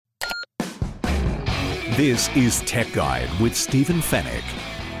This is Tech Guide with Stephen Fennick,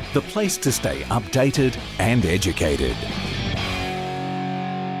 the place to stay updated and educated.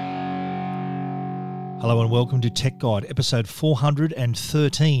 Hello and welcome to Tech Guide, episode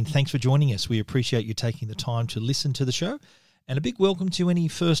 413. Thanks for joining us. We appreciate you taking the time to listen to the show. And a big welcome to any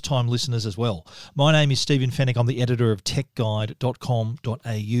first-time listeners as well. My name is Stephen Fennick. I'm the editor of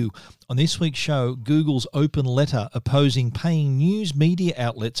techguide.com.au. On this week's show, Google's open letter opposing paying news media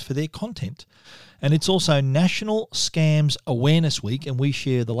outlets for their content. And it's also National Scams Awareness Week, and we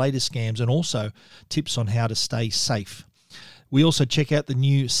share the latest scams and also tips on how to stay safe. We also check out the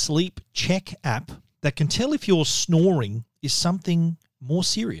new SleepCheck app that can tell if your snoring is something more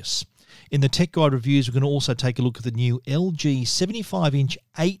serious. In the Tech Guide reviews, we're going to also take a look at the new LG 75-inch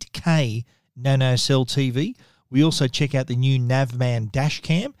 8K NanoCell TV. We also check out the new Navman dash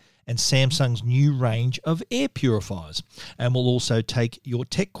cam and Samsung's new range of air purifiers. And we'll also take your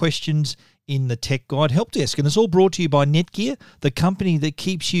tech questions in the Tech Guide Help Desk. And it's all brought to you by Netgear, the company that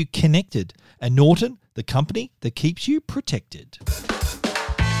keeps you connected, and Norton, the company that keeps you protected.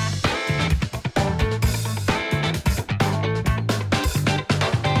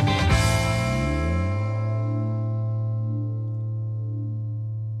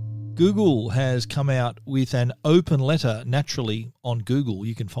 Google has come out with an open letter, naturally on Google,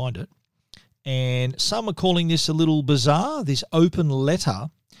 you can find it. And some are calling this a little bizarre, this open letter,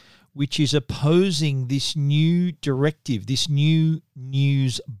 which is opposing this new directive, this new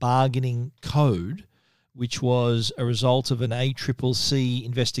news bargaining code, which was a result of an ACCC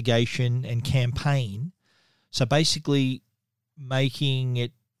investigation and campaign. So basically making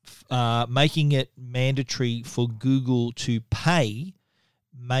it mandatory for Google to pay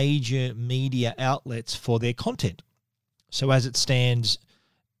major media outlets for their content. So as it stands,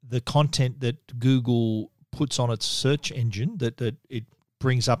 the content that Google puts on its search engine, that it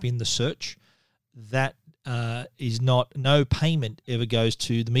brings up in the search, that is not, no payment ever goes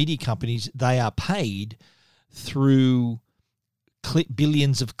to the media companies. They are paid through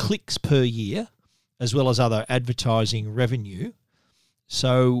billions of clicks per year, as well as other advertising revenue.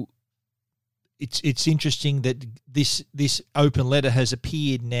 So it's interesting that this open letter has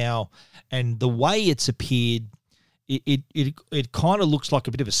appeared now, and the way it's appeared, it kind of looks like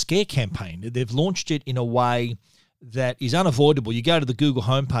a bit of a scare campaign. They've launched it in a way that is unavoidable. You go to the Google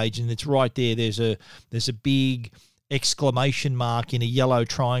homepage and it's right there. There's a big exclamation mark in a yellow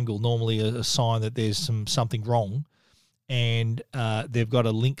triangle, normally a sign that there's something wrong. And they've got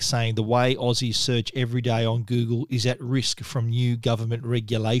a link saying the way Aussies search every day on Google is at risk from new government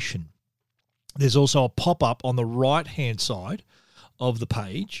regulation. There's also a pop-up on the right-hand side of the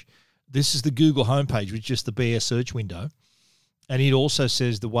page. This is the Google homepage with just the bare search window. And it also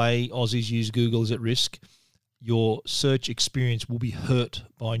says the way Aussies use Google is at risk. Your search experience will be hurt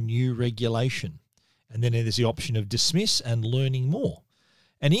by new regulation. And then there's the option of dismiss and learning more.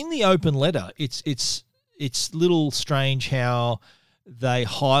 And in the open letter, it's little strange how they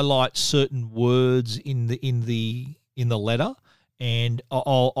highlight certain words in the letter. And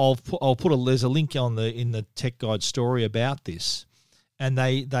I'll put there's a link in the Tech Guide story about this, and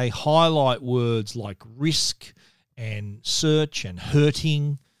they highlight words like risk and search and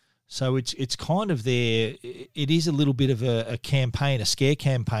hurting. So it's kind of there. It is a little bit of a campaign, a scare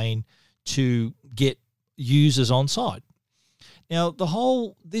campaign to get users on site. Now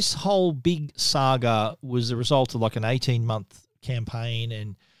this whole big saga was the result of like an 18-month campaign,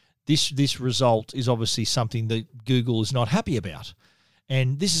 and this result is obviously something that Google is not happy about.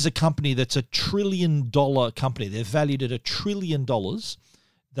 And this is a company that's $1 trillion company. They're valued at $1 trillion.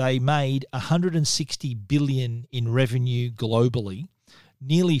 They made $160 billion in revenue globally,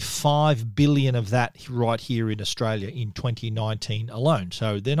 nearly $5 billion of that right here in Australia in 2019 alone.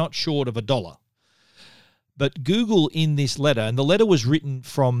 So they're not short of a dollar. But Google in this letter, and the letter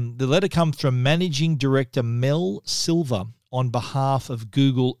comes from Managing Director Mel Silver on behalf of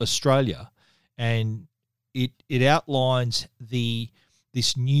Google Australia, and it outlines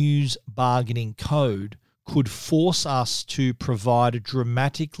this news bargaining code could force us to provide a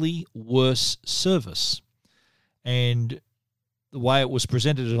dramatically worse service. And the way it was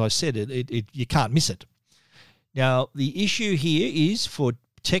presented, as I said, you can't miss it. Now, the issue here is for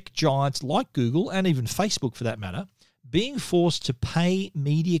tech giants like Google, and even Facebook for that matter, being forced to pay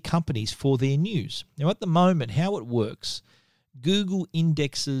media companies for their news. Now, at the moment, how it works, Google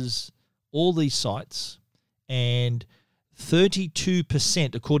indexes all these sites, and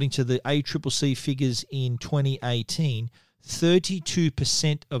 32%, according to the ACCC figures in 2018,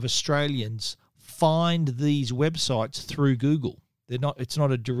 32% of Australians find these websites through Google. It's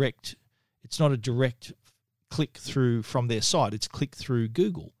not a direct click through from their site. It's click through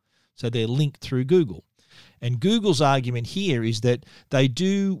Google. So they're linked through Google. And Google's argument here is that they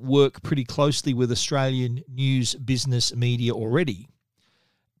do work pretty closely with Australian news business media already,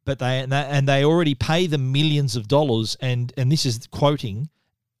 but they already pay them millions of dollars. And this is quoting,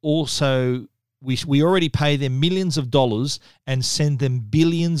 also, we already pay them millions of dollars and send them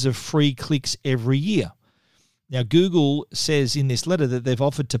billions of free clicks every year. Now, Google says in this letter that they've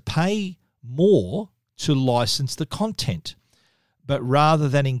offered to pay more to license the content. But rather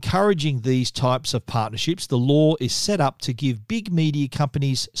than encouraging these types of partnerships, the law is set up to give big media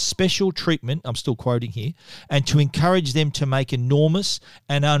companies special treatment, I'm still quoting here, and to encourage them to make enormous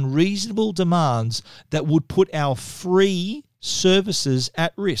and unreasonable demands that would put our free services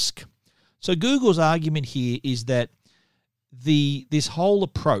at risk. So Google's argument here is that this whole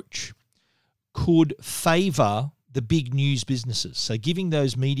approach could favour the big news businesses. So giving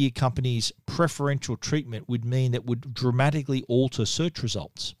those media companies preferential treatment would mean that would dramatically alter search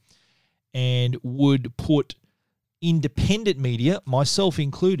results and would put independent media, myself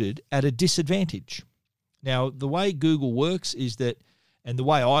included, at a disadvantage. Now, the way Google works is that, and the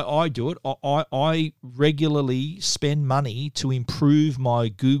way I do it, I regularly spend money to improve my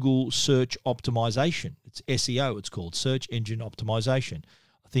Google search optimization. It's SEO, it's called, search engine optimization.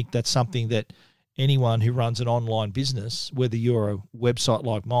 I think that's something that anyone who runs an online business, whether you're a website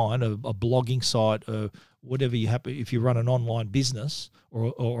like mine, a blogging site, or whatever you have, if you run an online business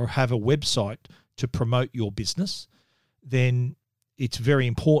or have a website to promote your business, then it's very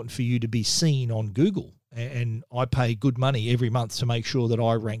important for you to be seen on Google. And I pay good money every month to make sure that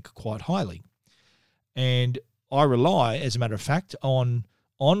I rank quite highly. And I rely, as a matter of fact, on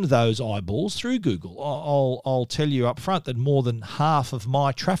those eyeballs through Google. I'll tell you up front that more than half of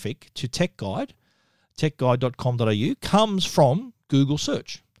my traffic to techguide.com.au comes from Google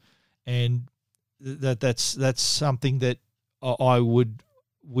search. And that's something that I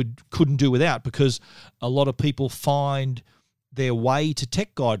couldn't do without, because a lot of people find their way to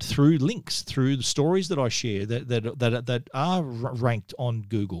Tech Guide through links, through the stories that I share that are ranked on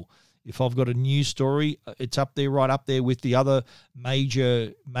Google. If I've got a news story, it's up there, right up there with the other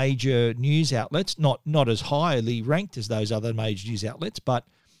major news outlets. Not as highly ranked as those other major news outlets, but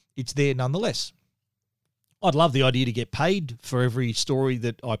it's there nonetheless. I'd love the idea to get paid for every story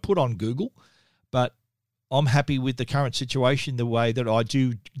that I put on Google, but I'm happy with the current situation, the way that I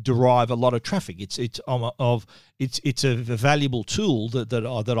do derive a lot of traffic. It's a valuable tool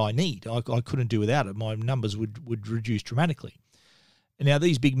that I need. I couldn't do without it. My numbers would reduce dramatically. And now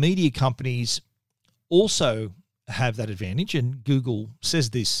these big media companies also have that advantage, and Google says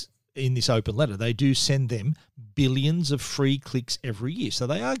this in this open letter. They do send them billions of free clicks every year, so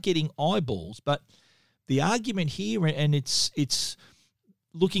they are getting eyeballs. But the argument here, and it's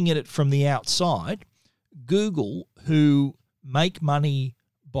looking at it from the outside, Google, who make money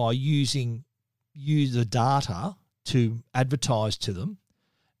by using user data to advertise to them,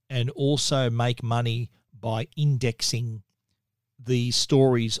 and also make money by indexing these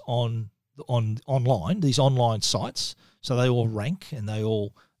stories online, these online sites, so they all rank and they're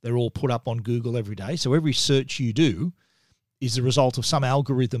all put up on Google every day. So every search you do is the result of some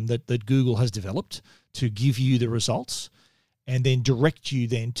algorithm that Google has developed to give you the results and then direct you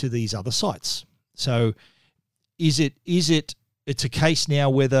then to these other sites. So it's a case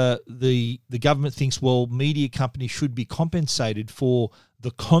now whether the government thinks, well, media companies should be compensated for the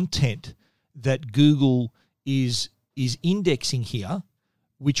content that Google is indexing here,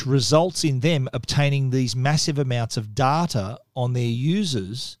 which results in them obtaining these massive amounts of data on their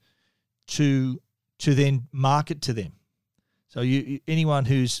users to then market to them. So anyone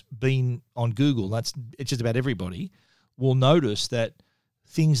who's been on Google, it's just about everybody, will notice that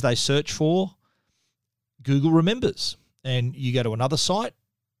things they search for, Google remembers. And you go to another site,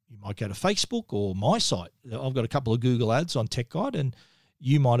 you might go to Facebook or my site. I've got a couple of Google ads on Tech Guide, and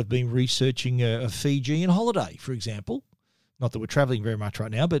you might have been researching a Fijian holiday, for example. Not that we're traveling very much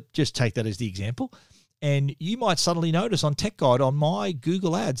right now, but just take that as the example. And you might suddenly notice on Tech Guide, on my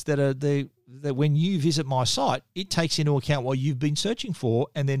Google ads, that when you visit my site, it takes into account what you've been searching for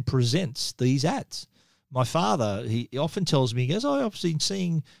and then presents these ads. My father, he often tells me, he goes, I've been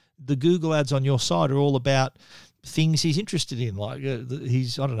seeing the Google ads on your site are all about things he's interested in, like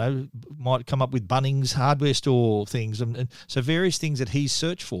might come up with Bunnings hardware store things, and so various things that he's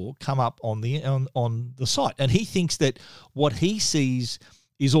searched for come up on the site, and he thinks that what he sees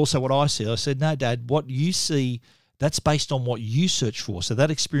is also what I see. I said, no, Dad, what you see, that's based on what you search for, so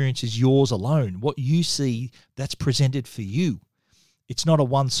that experience is yours alone. What you see, that's presented for you. It's not a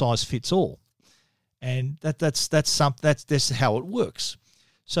one size fits all, and that's how it works.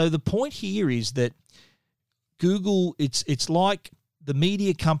 So the point here is that Google, it's like the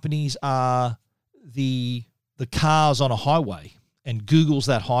media companies are the cars on a highway and Googles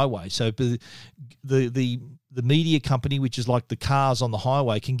that highway. So the media company, which is like the cars on the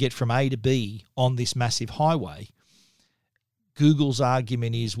highway, can get from A to B on this massive highway. Google's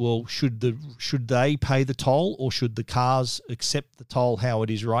argument is, well, should they pay the toll, or should the cars accept the toll how it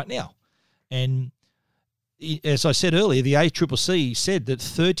is right now? And as I said earlier, the ACCC said that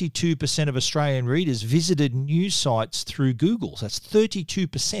 32% of Australian readers visited news sites through Google. So that's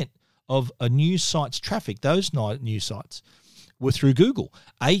 32% of a news site's traffic. Those news sites were through Google.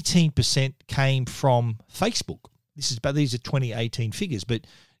 18% came from Facebook. These are 2018 figures, but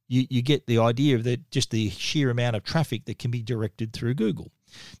you get the idea of that, just the sheer amount of traffic that can be directed through Google.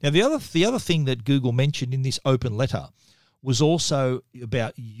 Now, the other thing that Google mentioned in this open letter was also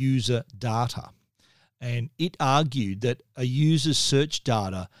about user data. And it argued that a user's search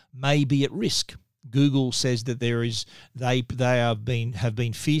data may be at risk. Google says that they have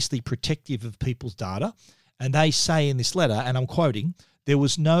been fiercely protective of people's data. And they say in this letter, and I'm quoting, there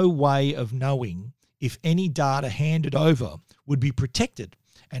was no way of knowing if any data handed over would be protected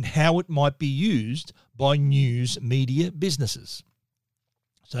and how it might be used by news media businesses.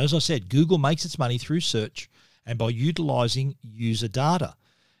 So as I said, Google makes its money through search and by utilizing user data.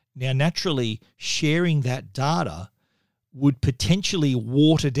 Now, naturally, sharing that data would potentially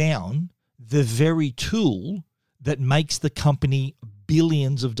water down the very tool that makes the company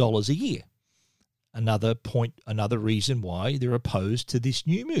billions of dollars a year. Another reason why they're opposed to this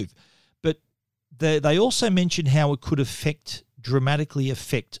new move. But they also mention how it could dramatically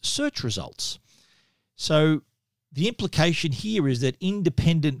affect search results. So the implication here is that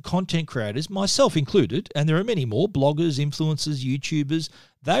independent content creators, myself included, and there are many more, bloggers, influencers, YouTubers,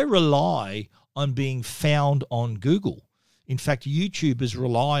 they rely on being found on Google. In fact, YouTubers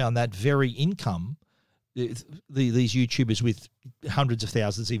rely on that very income. These YouTubers with hundreds of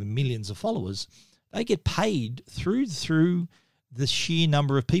thousands, even millions of followers, they get paid through the sheer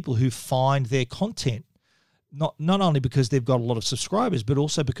number of people who find their content, not only because they've got a lot of subscribers, but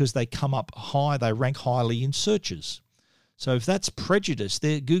also because they come up high, they rank highly in searches. So if that's prejudice,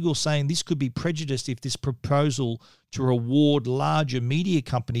 Google's saying this could be prejudiced if this proposal to reward larger media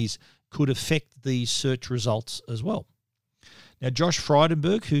companies could affect these search results as well. Now, Josh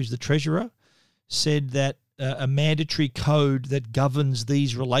Frydenberg, who's the treasurer, said that a mandatory code that governs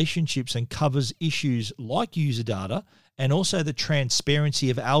these relationships and covers issues like user data and also the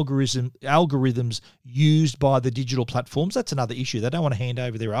transparency of algorithms used by the digital platforms. That's another issue. They don't want to hand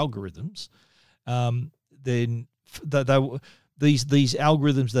over their algorithms. Then these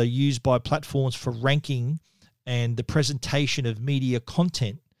algorithms, they're used by platforms for ranking and the presentation of media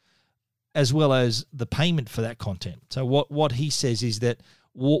content, as well as the payment for that content. So what he says is that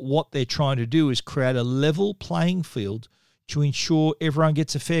what they're trying to do is create a level playing field to ensure everyone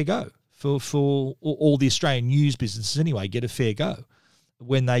gets a fair go. For all the Australian news businesses anyway, get a fair go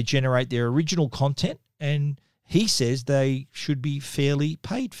when they generate their original content. And he says they should be fairly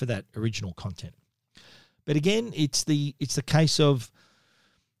paid for that original content. But again, it's the case of,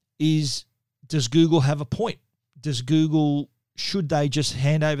 does Google have a point? Should they just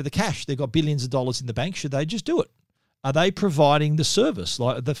hand over the cash? They've got billions of dollars in the bank. Should they just do it? Are they providing the service?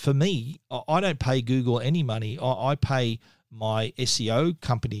 For me, I don't pay Google any money. I pay my SEO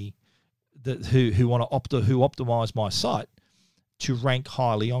company who optimize my site to rank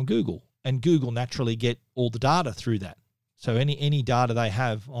highly on Google, and Google naturally get all the data through that. So any data they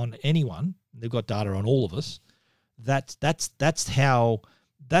have on anyone, they've got data on all of us. That's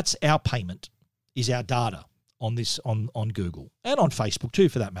our payment, is our data on this on Google and on Facebook too,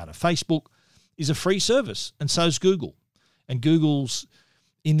 for that matter. Facebook is a free service, and so is Google. And Google's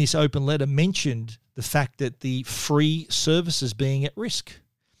in this open letter mentioned the fact that the free service is being at risk.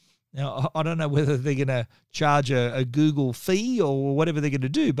 Now, I don't know whether they're going to charge a Google fee or whatever they're going to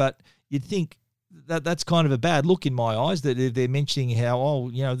do, but you'd think that's kind of a bad look in my eyes, that they're mentioning how,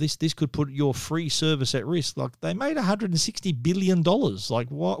 this could put your free service at risk. Like, they made $160 billion. Like,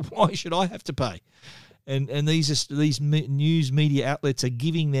 why should I have to pay? And these news media outlets are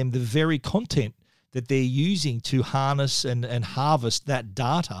giving them the very content that they're using to harness and harvest that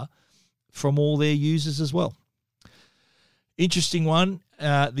data from all their users as well. Interesting one.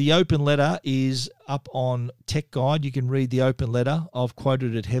 The open letter is up on Tech Guide. You can read the open letter. I've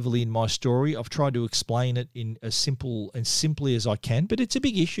quoted it heavily in my story. I've tried to explain it in as simply as I can, but it's a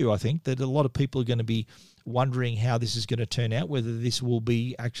big issue, I think, that a lot of people are going to be wondering how this is going to turn out, whether this will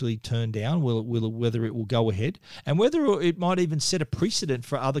be actually turned down, whether it will go ahead, and whether it might even set a precedent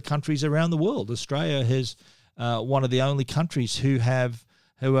for other countries around the world. Australia has one of the only countries who have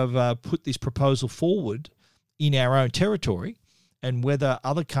put this proposal forward in our own territory, and whether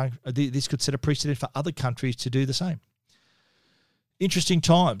this could set a precedent for other countries to do the same. Interesting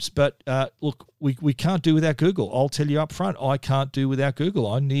times, but look, we can't do without Google. I'll tell you up front, I can't do without Google.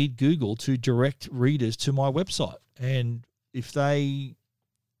 I need Google to direct readers to my website, and if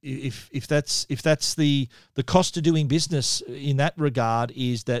that's the cost of doing business in that regard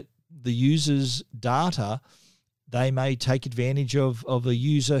is that the user's data, they may take advantage of a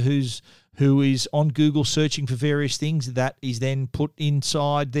user who is on Google searching for various things that is then put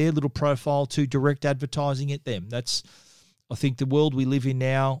inside their little profile to direct advertising at them. That's, I think, the world we live in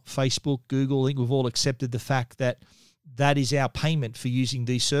now. Facebook, Google, I think we've all accepted the fact that that is our payment for using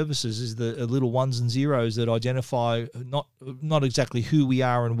these services, is the little ones and zeros that identify not exactly who we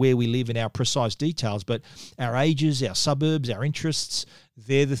are and where we live in our precise details, but our ages, our suburbs, our interests.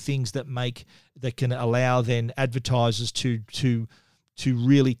 They're the things that can allow then advertisers to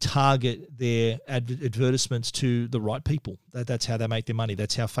really target their advertisements to the right people. That's how they make their money.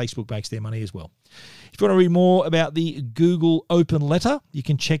 That's how Facebook makes their money as well. If you want to read more about the Google Open Letter, you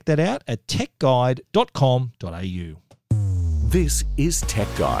can check that out at techguide.com.au. This is Tech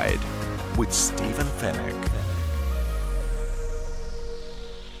Guide with Stephen Fenech.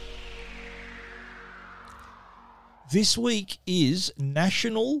 This week is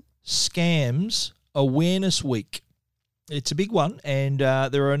National Scams Awareness Week. It's a big one, and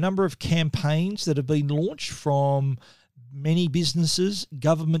there are a number of campaigns that have been launched from many businesses,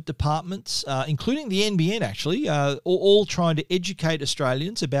 government departments, including the NBN actually, all trying to educate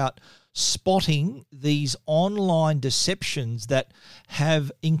Australians about spotting these online deceptions that have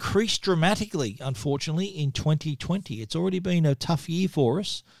increased dramatically, unfortunately, in 2020. It's already been a tough year for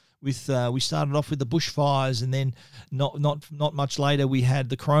us. We started off with the bushfires, and then not much later we had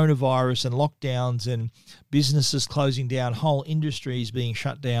the coronavirus and lockdowns and businesses closing down, whole industries being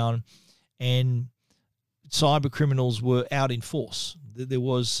shut down, and cyber criminals were out in force. There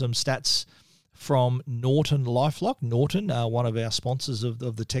was some stats from Norton LifeLock. Norton, one of our sponsors of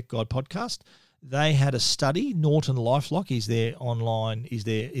the Tech Guide podcast, they had a study. Norton LifeLock is the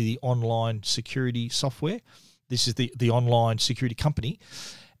online security software. This is the online security company.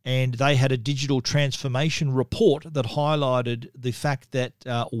 And they had a digital transformation report that highlighted the fact that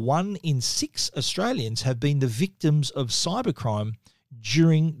 1 in 6 Australians have been the victims of cybercrime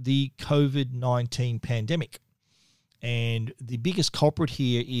during the COVID-19 pandemic. And the biggest culprit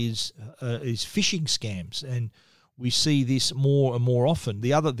here is phishing scams, and we see this more and more often.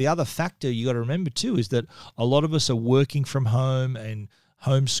 The other factor you got to remember too is that a lot of us are working from home and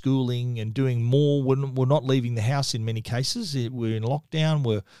homeschooling and doing more. We're not leaving the house in many cases. We're in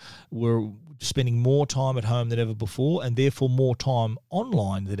lockdown. We're spending more time at home than ever before, and therefore more time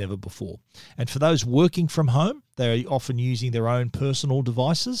online than ever before. And for those working from home, they're often using their own personal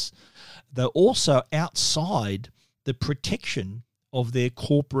devices. They're also outside the protection of their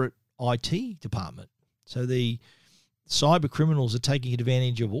corporate IT department. So the cyber criminals are taking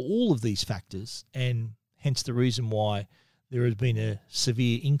advantage of all of these factors, and hence the reason why there has been a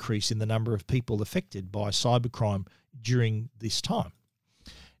severe increase in the number of people affected by cybercrime during this time.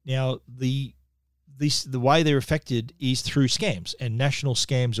 Now, the way they're affected is through scams, and National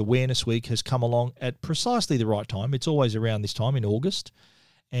Scams Awareness Week has come along at precisely the right time. It's always around this time in August,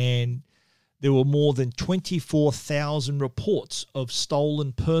 and there were more than 24,000 reports of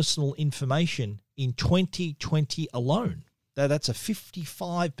stolen personal information in 2020 alone. That's a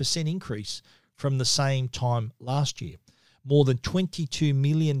 55% increase from the same time last year. More than $22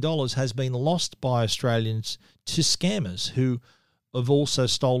 million has been lost by Australians to scammers who have also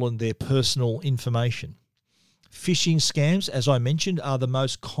stolen their personal information. Phishing scams, as I mentioned, are the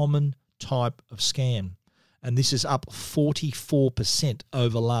most common type of scam, and this is up 44%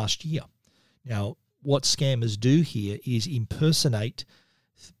 over last year. Now, what scammers do here is impersonate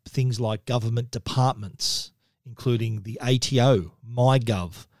things like government departments, including the ATO,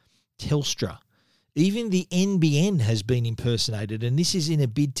 MyGov, Telstra. Even the NBN has been impersonated, and this is in a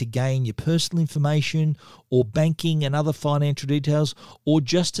bid to gain your personal information or banking and other financial details, or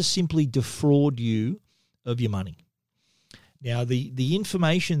just to simply defraud you of your money. Now, the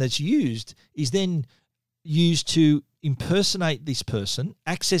information that's used is then used to impersonate this person,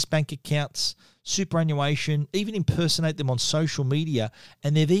 access bank accounts, superannuation, even impersonate them on social media,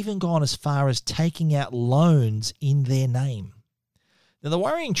 and they've even gone as far as taking out loans in their name. Now, the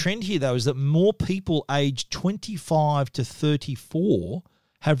worrying trend here, though, is that more people aged 25 to 34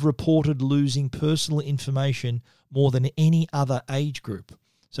 have reported losing personal information more than any other age group.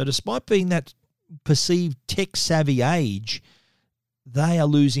 So despite being that perceived tech-savvy age, they are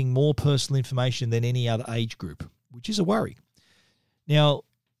losing more personal information than any other age group, which is a worry. Now,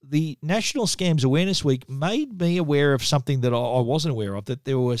 the National Scams Awareness Week made me aware of something that I wasn't aware of, that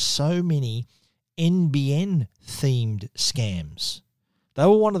there were so many NBN-themed scams. They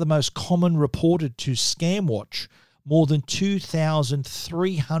were one of the most common reported to ScamWatch, more than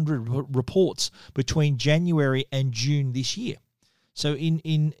 2,300 reports between January and June this year. So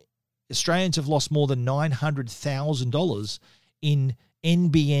in Australians have lost more than $900,000 in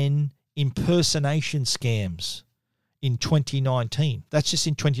NBN impersonation scams in 2019. That's just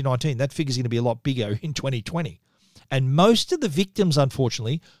in 2019. That figure's going to be a lot bigger in 2020. And most of the victims,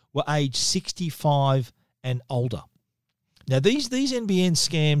 unfortunately, were aged 65 and older. Now, these NBN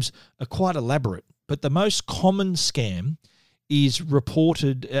scams are quite elaborate, but the most common scam is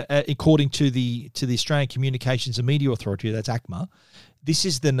reported, according to the Australian Communications and Media Authority, that's ACMA. This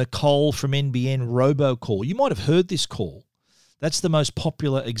is the Nicole from NBN robocall. You might have heard this call. That's the most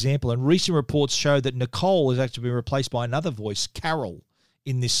popular example, and recent reports show that Nicole has actually been replaced by another voice, Carol,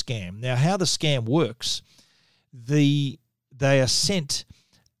 in this scam. Now, how the scam works, they are sent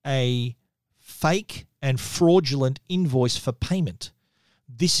a fake and fraudulent invoice for payment.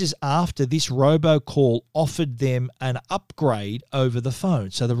 This is after this robocall offered them an upgrade over the phone.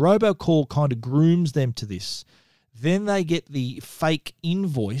 So the robocall kind of grooms them to this. Then they get the fake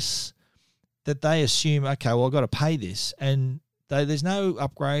invoice that they assume, okay, well, I've got to pay this, and there's no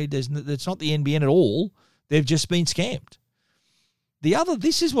upgrade. It's not the NBN at all. They've just been scammed.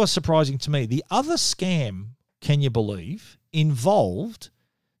 This is what's surprising to me. The other scam, can you believe, involved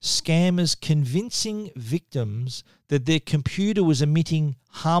scammers convincing victims that their computer was emitting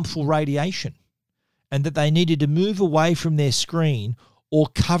harmful radiation and that they needed to move away from their screen or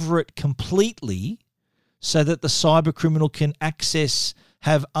cover it completely so that the cybercriminal can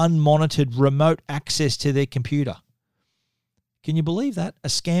have unmonitored remote access to their computer. Can you believe that? A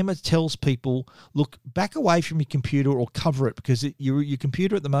scammer tells people, look, back away from your computer or cover it because your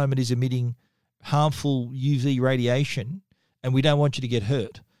computer at the moment is emitting harmful UV radiation and we don't want you to get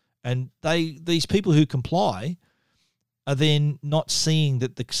hurt. And these people who comply are then not seeing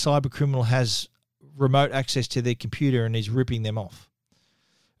that the cybercriminal has remote access to their computer and is ripping them off.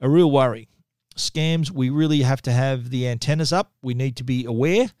 A real worry. Scams, we really have to have the antennas up. We need to be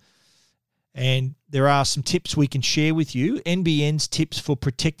aware. And there are some tips we can share with you. NBN's tips for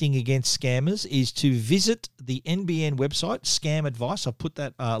protecting against scammers is to visit the NBN website, Scam Advice. I've put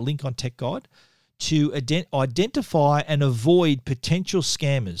that link on Tech Guide, to identify and avoid potential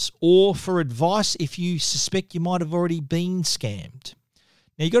scammers, or for advice if you suspect you might have already been scammed.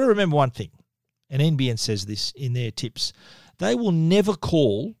 Now, you've got to remember one thing, and NBN says this in their tips. They will never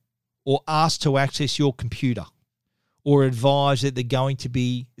call or ask to access your computer or advise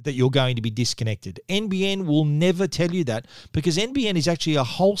that you're going to be disconnected. NBN will never tell you that because NBN is actually a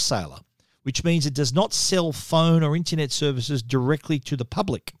wholesaler, which means it does not sell phone or internet services directly to the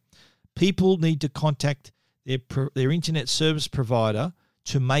public. People need to contact their internet service provider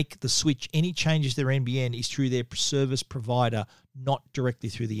to make the switch. Any changes to their NBN is through their service provider, not directly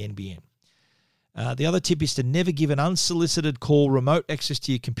through the NBN. The other tip is to never give an unsolicited call remote access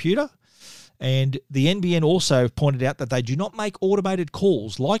to your computer. And the NBN also pointed out that they do not make automated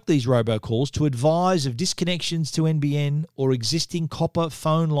calls like these robocalls to advise of disconnections to NBN or existing copper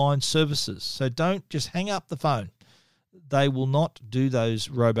phone line services. So don't just hang up the phone. They will not do those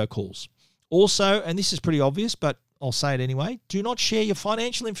robocalls. Also, and this is pretty obvious, but I'll say it anyway, do not share your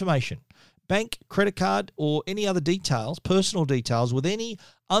financial information, bank, credit card, or any other details, personal details, with any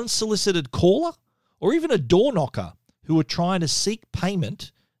unsolicited caller or even a door knocker who are trying to seek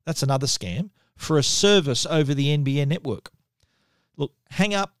payment. That's another scam, for a service over the NBN network. Look,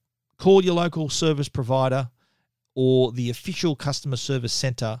 hang up, call your local service provider or the official customer service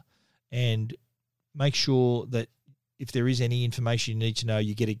centre and make sure that if there is any information you need to know,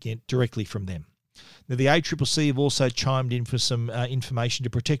 you get it directly from them. Now, the ACCC have also chimed in for some information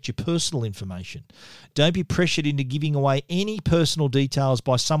to protect your personal information. Don't be pressured into giving away any personal details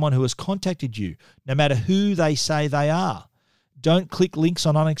by someone who has contacted you, no matter who they say they are. Don't click links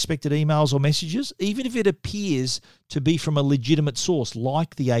on unexpected emails or messages, even if it appears to be from a legitimate source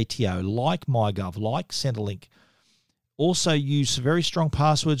like the ATO, like MyGov, like Centrelink. Also, use very strong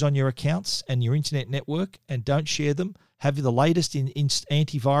passwords on your accounts and your internet network, and don't share them. Have the latest in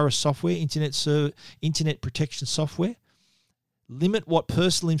antivirus software, internet protection software. Limit what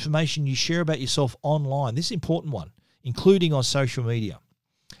personal information you share about yourself online. This is an important one, including on social media.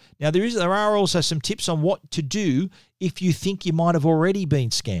 Now, there are also some tips on what to do if you think you might have already been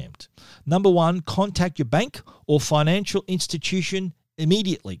scammed. Number one, contact your bank or financial institution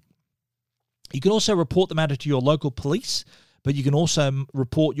immediately. You can also report the matter to your local police, but you can also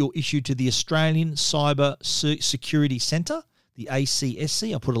report your issue to the Australian Cyber Security Centre, the the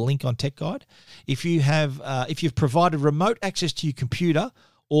ACSC. I'll put a link on Tech Guide. If you've provided remote access to your computer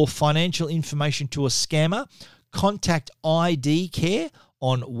or financial information to a scammer, contact ID Care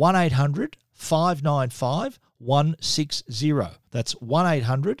on 1-800-595-160. That's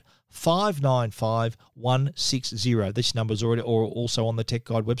 1-800-595-160. This number is already also on the Tech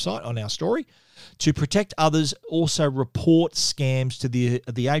Guide website on our story. To protect others, also report scams to the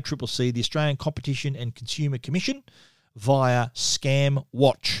ACCC, the Australian Competition and Consumer Commission, via Scam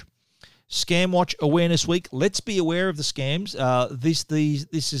Watch. Scam Watch Awareness Week. Let's be aware of the scams. This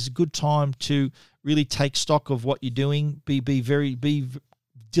is a good time to really take stock of what you're doing. Be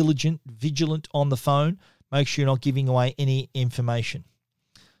diligent, vigilant on the phone. Make sure you're not giving away any information.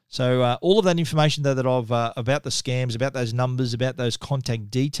 So all of that information that I've about the scams, about those numbers, about those contact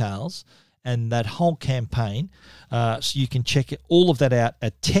details, and that whole campaign, so you can check all of that out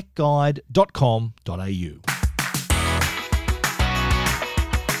at techguide.com.au.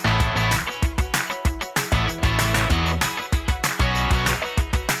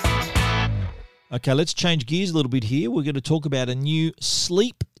 Okay, let's change gears a little bit here. We're going to talk about a new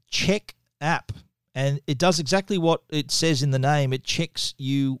SleepCheck app. And it does exactly what it says in the name. It checks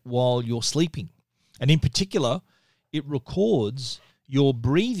you while you're sleeping. And in particular, it records your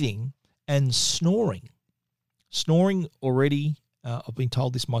breathing and snoring. Snoring already, I've been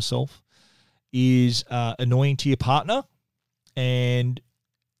told this myself, is annoying to your partner. And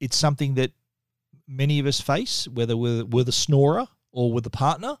it's something that many of us face, whether we're the snorer or with the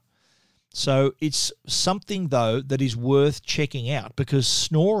partner. So it's something, though, that is worth checking out, because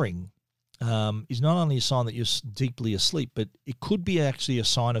snoring is not only a sign that you're deeply asleep, but it could be actually a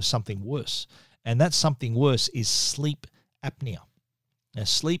sign of something worse. And that something worse is sleep apnea. Now,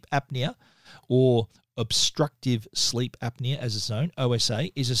 sleep apnea, or obstructive sleep apnea as it's known,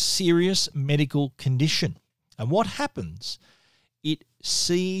 OSA, is a serious medical condition. And what happens, it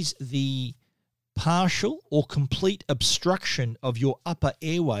sees the partial or complete obstruction of your upper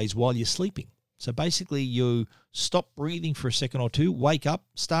airways while you're sleeping. So basically you stop breathing for a second or two, wake up,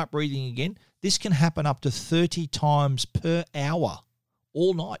 start breathing again. This can happen up to 30 times per hour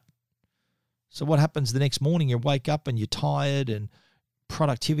all night. So what happens the next morning, you wake up and you're tired and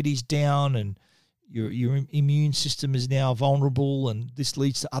productivity's down and your immune system is now vulnerable, and this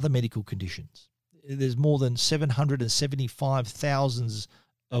leads to other medical conditions. There's more than 775,000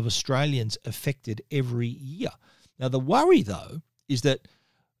 of Australians affected every year. Now, the worry, though, is that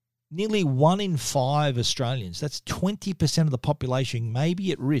nearly 1 in 5 Australians, that's 20% of the population, may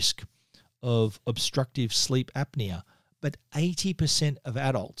be at risk of obstructive sleep apnea, but 80% of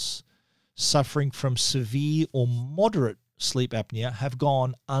adults suffering from severe or moderate sleep apnea have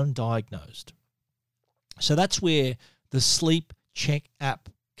gone undiagnosed. So that's where the SleepCheck app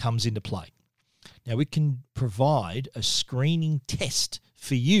comes into play. Now, it can provide a screening test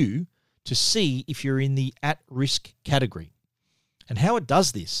for you to see if you're in the at-risk category. And how it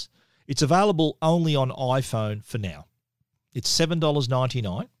does this, it's available only on iPhone for now. It's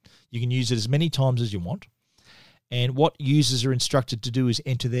 $7.99. You can use it as many times as you want. And what users are instructed to do is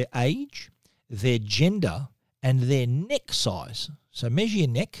enter their age, their gender, and their neck size. So measure your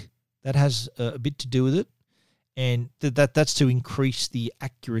neck. That has a bit to do with it. And that's to increase the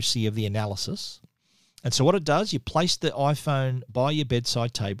accuracy of the analysis. And so what it does, you place the iPhone by your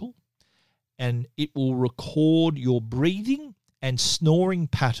bedside table, and it will record your breathing and snoring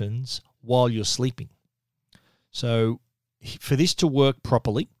patterns while you're sleeping. So for this to work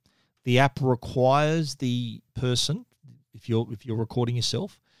properly, the app requires the person, if you're recording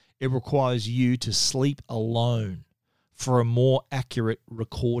yourself, it requires you to sleep alone for a more accurate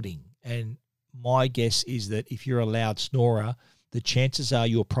recording. And my guess is that if you're a loud snorer, the chances are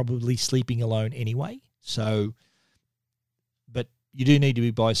you're probably sleeping alone anyway. So, but you do need to be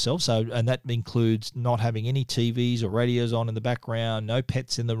by yourself. So, and that includes not having any TVs or radios on in the background, no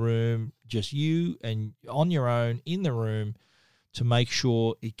pets in the room, just you and on your own in the room to make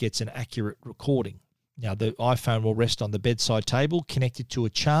sure it gets an accurate recording. Now, the iPhone will rest on the bedside table, connected to a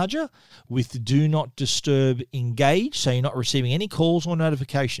charger with Do Not Disturb engaged, so you're not receiving any calls or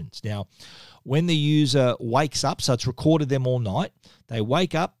notifications. Now, when the user wakes up, so it's recorded them all night, they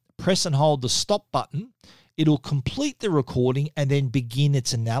wake up, press and hold the stop button, it'll complete the recording and then begin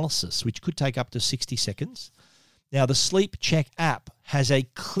its analysis, which could take up to 60 seconds. Now, the SleepCheck app has a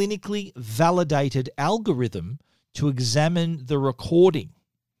clinically validated algorithm to examine the recording.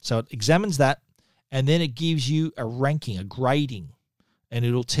 So it examines that, and then it gives you a ranking, a grading, and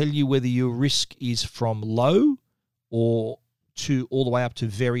it'll tell you whether your risk is from low or to all the way up to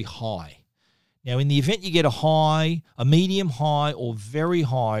very high. Now, in the event you get a high, a medium high, or very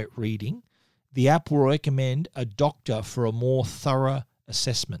high reading, the app will recommend a doctor for a more thorough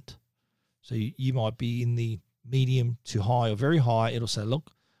assessment. So you might be in the medium to high or very high. It'll say,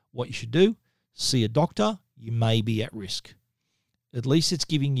 look, what you should do, see a doctor. You may be at risk. At least it's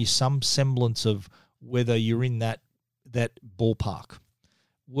giving you some semblance of whether you're in that ballpark.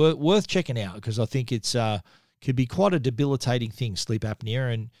 Worth checking out, because I think it's could be quite a debilitating thing, sleep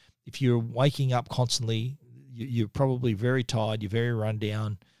apnea. And if you're waking up constantly, you're probably very tired, you're very run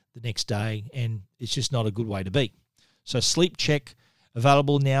down the next day, and it's just not a good way to be. So SleepCheck,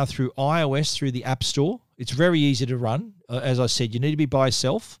 available now through iOS, through the App Store. It's very easy to run. As I said, you need to be by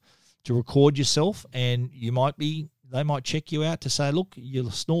yourself to record yourself, and they might check you out to say, look, you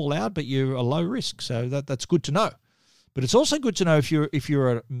snore loud, but you're a low risk. So that's good to know. But it's also good to know if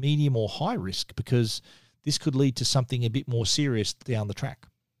you're a medium or high risk, because this could lead to something a bit more serious down the track.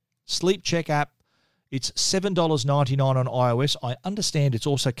 SleepCheck app, it's $7.99 on iOS. I understand it's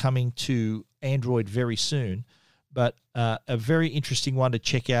also coming to Android very soon, but a very interesting one to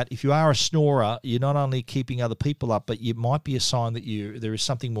check out. If you are a snorer, you're not only keeping other people up, but it might be a sign that there is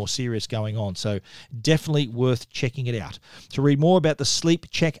something more serious going on. So definitely worth checking it out. To read more about the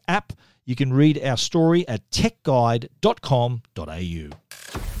SleepCheck app, you can read our story at techguide.com.au.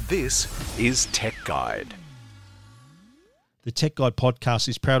 This is Tech Guide. The Tech Guide podcast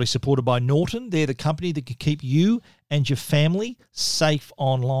is proudly supported by Norton. They're the company that can keep you and your family safe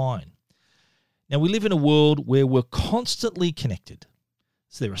online. Now, we live in a world where we're constantly connected.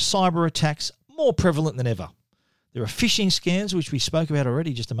 So there are cyber attacks more prevalent than ever. There are phishing scams, which we spoke about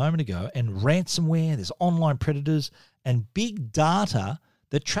already just a moment ago, and ransomware. There's online predators and big data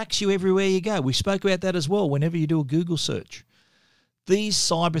that tracks you everywhere you go. We spoke about that as well whenever you do a Google search. These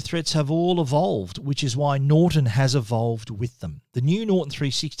cyber threats have all evolved, which is why Norton has evolved with them. The new Norton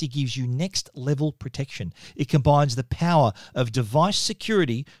 360 gives you next-level protection. It combines the power of device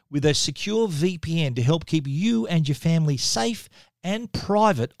security with a secure VPN to help keep you and your family safe and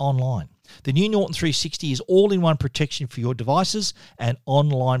private online. The new Norton 360 is all-in-one protection for your devices and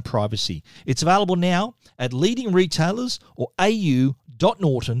online privacy. It's available now at leading retailers or au.norton.com.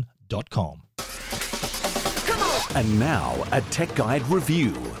 And now, a Tech Guide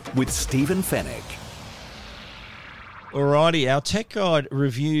review with Stephen Fennick. Alrighty, our Tech Guide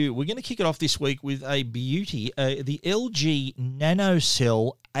review, we're going to kick it off this week with a beauty, the LG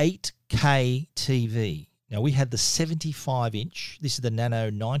NanoCell 8K TV. Now, we had the 75-inch. This is the Nano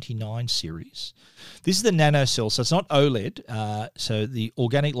 99 series. This is the NanoCell, so it's not OLED. So the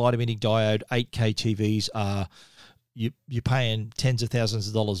organic light-emitting diode 8K TVs are... You're paying tens of thousands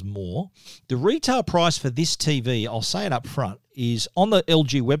of dollars more. The retail price for this TV, I'll say it up front, is on the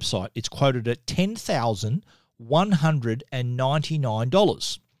LG website, it's quoted at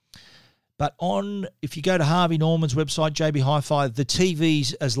 $10,199. But if you go to Harvey Norman's website, JB Hi-Fi, the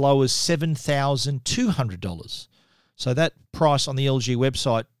TV's as low as $7,200. So that price on the LG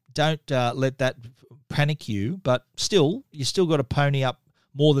website, don't let that panic you, but still, you still got to pony up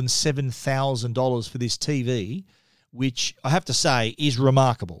more than $7,000 for this TV, which I have to say is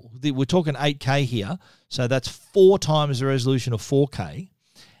remarkable. We're talking 8K here, so that's 4 times the resolution of 4K,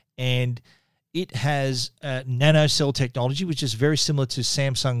 and it has NanoCell technology, which is very similar to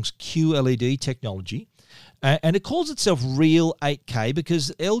Samsung's QLED technology, and it calls itself Real 8K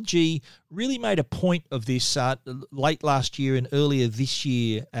because LG really made a point of this late last year and earlier this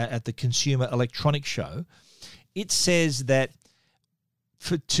year at the Consumer Electronics Show. It says that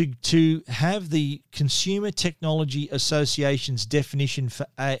to have the Consumer Technology Association's definition for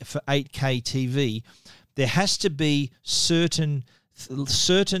 8K TV, there has to be certain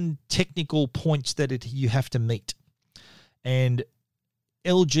technical points that you have to meet. And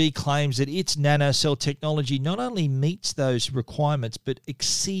LG claims that its NanoCell technology not only meets those requirements, but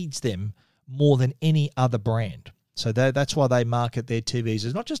exceeds them more than any other brand. So that's why they market their TVs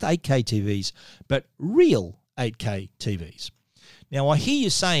as not just 8K TVs, but real 8K TVs. Now, I hear you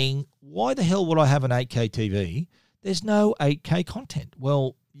saying, why the hell would I have an 8K TV? There's no 8K content.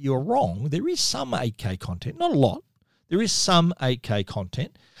 Well, you're wrong. There is some 8K content, not a lot. There is some 8K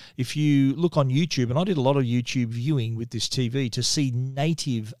content. If you look on YouTube, and I did a lot of YouTube viewing with this TV to see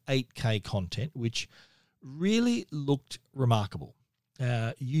native 8K content, which really looked remarkable.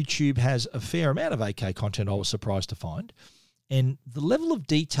 YouTube has a fair amount of 8K content, I was surprised to find. And the level of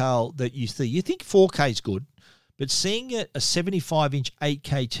detail that you see, you think 4K is good, but seeing a 75-inch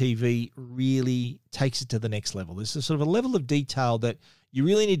 8K TV really takes it to the next level. There's a sort of a level of detail that you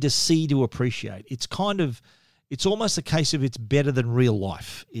really need to see to appreciate. It's almost a case of it's better than real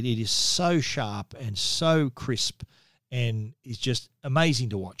life. It is so sharp and so crisp and it's just amazing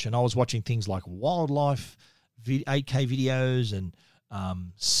to watch. And I was watching things like wildlife 8K videos and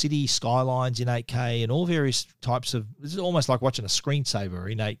city skylines in 8K and all various types of. This is almost like watching a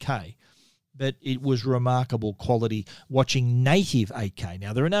screensaver in 8K. But it was remarkable quality watching native 8K.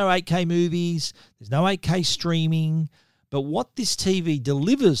 Now, there are no 8K movies. There's no 8K streaming. But what this TV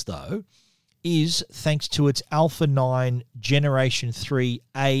delivers, though, is, thanks to its Alpha 9 Generation 3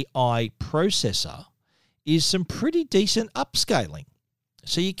 AI processor, is some pretty decent upscaling.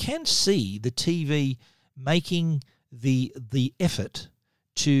 So you can see the TV making the effort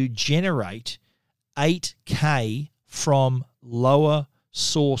to generate 8K from lower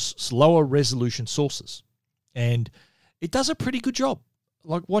resolution sources. And it does a pretty good job.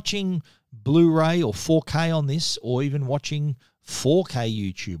 Like watching Blu-ray or 4K on this, or even watching 4K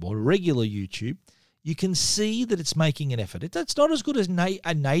YouTube or regular YouTube, you can see that it's making an effort. It's not as good as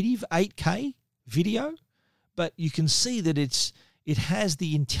a native 8K video, but you can see that it has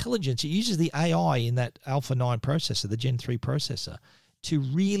the intelligence. It uses the AI in that Alpha 9 processor, the Gen 3 processor, to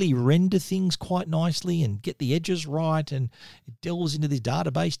really render things quite nicely and get the edges right, and it delves into this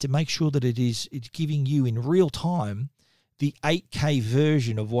database to make sure that it's giving you in real time the 8K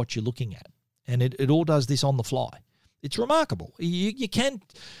version of what you're looking at. And it all does this on the fly. It's remarkable.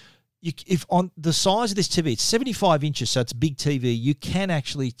 If on the size of this TV, it's 75 inches, so it's a big TV, you can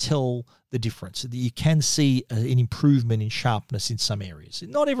actually tell the difference. You can see an improvement in sharpness in some areas.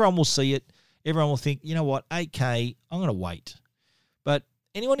 Not everyone will see it. Everyone will think, you know what, 8K, I'm going to wait. But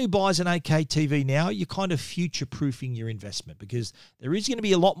anyone who buys an 8K TV now, you're kind of future-proofing your investment, because there is going to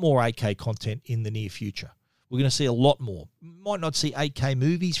be a lot more 8K content in the near future. We're going to see a lot more. Might not see 8K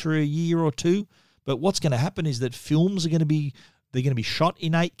movies for a year or two, but what's going to happen is that films are going to be shot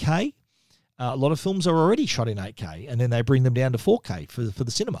in 8K. A lot of films are already shot in 8K, and then they bring them down to 4K for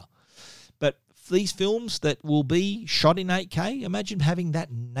the cinema. But for these films that will be shot in 8K, imagine having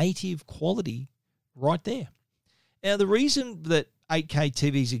that native quality right there. Now, the reason that 8K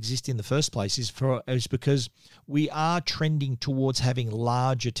TVs exist in the first place is because we are trending towards having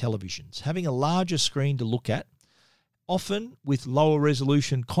larger televisions, having a larger screen to look at, often with lower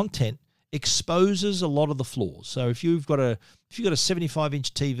resolution content, exposes a lot of the flaws. So if you've got a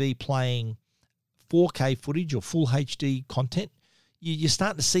 75-inch TV playing 4K footage or full HD content, you're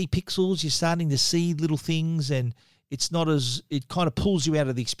starting to see pixels, you're starting to see little things, and it kind of pulls you out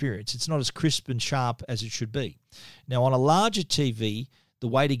of the experience. It's not as crisp and sharp as it should be. Now, on a larger TV, the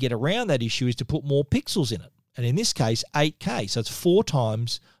way to get around that issue is to put more pixels in it. And in this case, 8K. So it's 4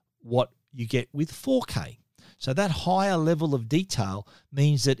 times what you get with 4K. So that higher level of detail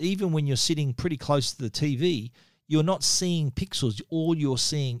means that even when you're sitting pretty close to the TV, you're not seeing pixels. All you're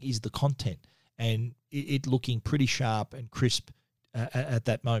seeing is the content and it looking pretty sharp and crisp at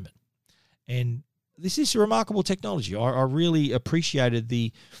that moment. And this is a remarkable technology. I really appreciated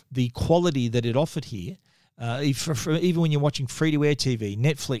the quality that it offered here. Even when you're watching free-to-air TV,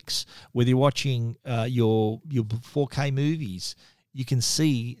 Netflix, whether you're watching your 4K movies, you can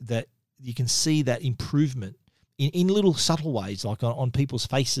see that improvement in little subtle ways, like on people's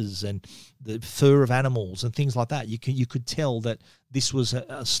faces and the fur of animals and things like that. You could tell that this was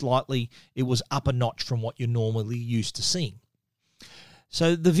it was up a notch from what you're normally used to seeing.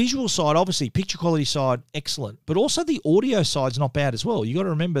 So the visual side, obviously, picture quality side, excellent. But also the audio side's not bad as well. You got to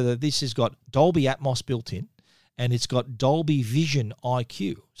remember that this has got Dolby Atmos built in, and it's got Dolby Vision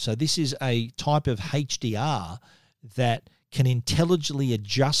IQ. So this is a type of HDR that can intelligently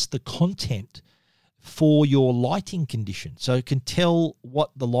adjust the content for your lighting condition. So it can tell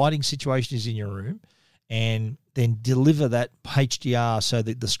what the lighting situation is in your room and then deliver that HDR so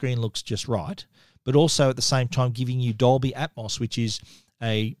that the screen looks just right, but also at the same time giving you Dolby Atmos, which is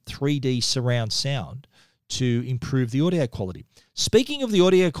a 3D surround sound, to improve the audio quality. Speaking of the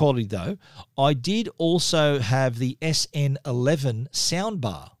audio quality, though, I did also have the SN11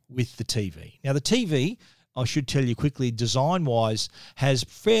 soundbar with the TV. Now, the TV, I should tell you quickly, design-wise, has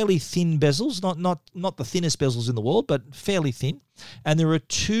fairly thin bezels, not the thinnest bezels in the world, but fairly thin. And there are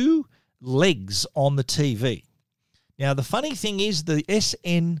 2 legs on the TV. Now, the funny thing is the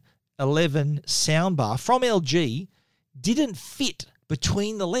SN11 soundbar from LG didn't fit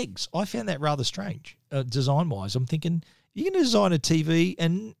between the legs. I found that rather strange, design-wise. I'm thinking, you're going to design a TV,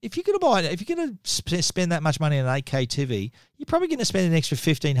 and if you're going to spend that much money on an 8K TV, you're probably going to spend an extra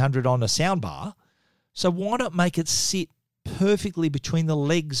 $1,500 on a soundbar. So why not make it sit perfectly between the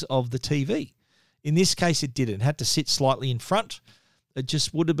legs of the TV? In this case, it didn't. It had to sit slightly in front. It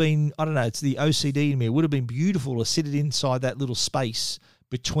just would have been, I don't know, it's the OCD in me. It would have been beautiful to sit it inside that little space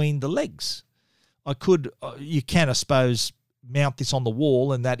between the legs. You can, I suppose, mount this on the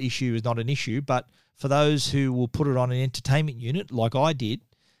wall, and that issue is not an issue. But for those who will put it on an entertainment unit, like I did,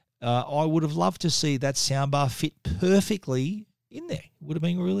 I would have loved to see that soundbar fit perfectly in there. It would have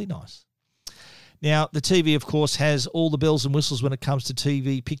been really nice. Now, the TV, of course, has all the bells and whistles when it comes to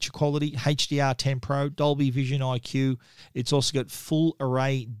TV picture quality, HDR10 Pro, Dolby Vision IQ. It's also got full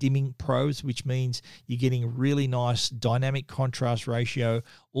array dimming pros, which means you're getting really nice dynamic contrast ratio.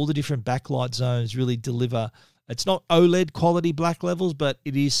 All the different backlight zones really deliver. It's not OLED quality black levels, but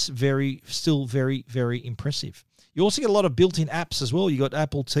it is still very, very impressive. You also get a lot of built-in apps as well. You got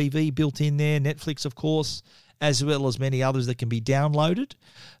Apple TV built in there, Netflix, of course, as well as many others that can be downloaded.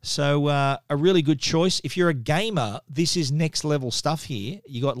 So a really good choice. If you're a gamer, this is next level stuff here.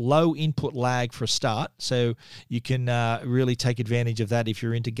 You got low input lag for a start, so you can really take advantage of that if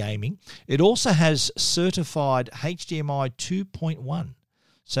you're into gaming. It also has certified HDMI 2.1.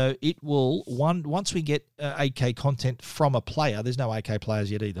 So it will, once we get 8K content from a player, there's no 8K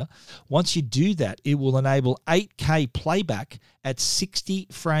players yet either, once you do that, it will enable 8K playback at 60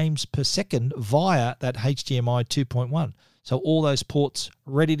 frames per second via that HDMI 2.1. So all those ports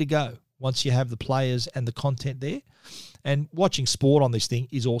ready to go once you have the players and the content there. And watching sport on this thing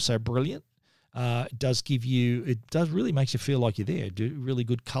is also brilliant. It does really makes you feel like you're there. Really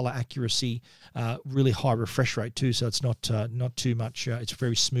good color accuracy, really high refresh rate too. So it's not too much. It's a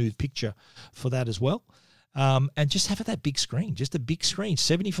very smooth picture for that as well. And just having that big screen, just a big screen,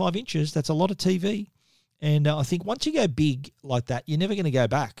 75 inches. That's a lot of TV. And I think once you go big like that, you're never going to go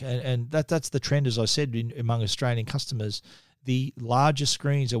back. And that's the trend, as I said, among Australian customers. The larger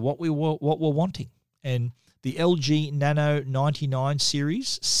screens are what we're wanting. And the LG Nano 99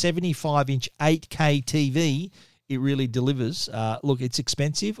 series, 75-inch 8K TV, it really delivers. Look, it's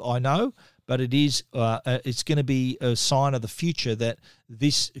expensive, I know, but it's going to be a sign of the future that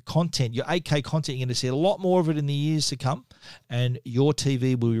this content, your 8K content, you're going to see a lot more of it in the years to come, and your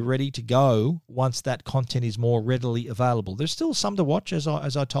TV will be ready to go once that content is more readily available. There's still some to watch, as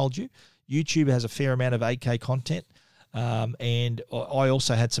I told you. YouTube has a fair amount of 8K content. And I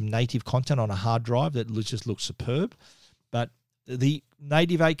also had some native content on a hard drive that just looks superb. But the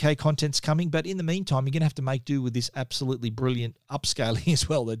native 8K content's coming. But in the meantime, you're going to have to make do with this absolutely brilliant upscaling as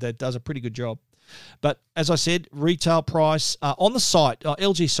well. That does a pretty good job. But as I said, retail price on the site,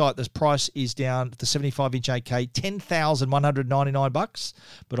 LG site, this price is down the 75-inch 8K, $10,199.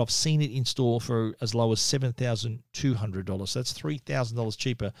 But I've seen it in store for as low as $7,200. So that's $3,000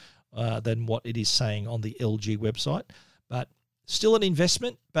 cheaper than what it is saying on the LG website. But still an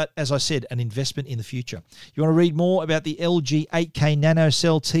investment, but as I said, an investment in the future. You want to read more about the LG 8K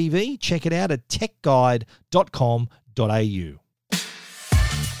NanoCell TV? Check it out at techguide.com.au.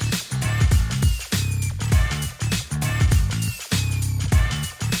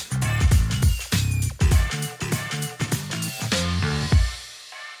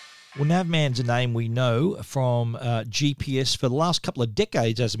 Well, Navman's a name we know from GPS for the last couple of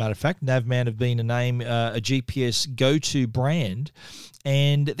decades, as a matter of fact. Navman have been a GPS go-to brand,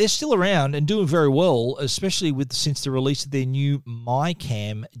 and they're still around and doing very well, especially since the release of their new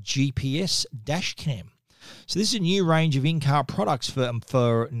MyCam GPS dash cam. So this is a new range of in-car products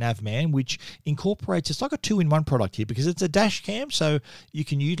for Navman, which incorporates, it's like a two-in-one product here because it's a dash cam, so you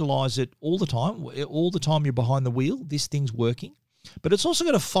can utilize it all the time. All the time you're behind the wheel, this thing's working. But it's also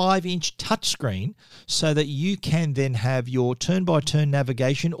got a 5-inch touchscreen so that you can then have your turn-by-turn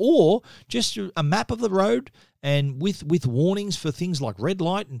navigation or just a map of the road, and with warnings for things like red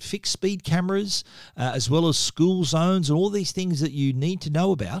light and fixed speed cameras, as well as school zones and all these things that you need to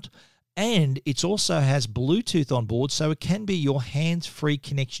know about. And it also has Bluetooth on board, so it can be your hands-free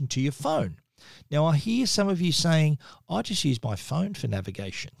connection to your phone. Now, I hear some of you saying, I just use my phone for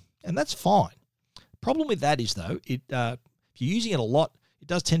navigation, and that's fine. Problem with that is, though, if you're using it a lot, it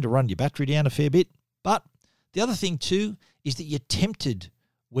does tend to run your battery down a fair bit. But the other thing too is that you're tempted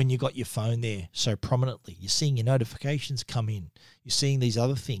when you got your phone there so prominently. You're seeing your notifications come in. You're seeing these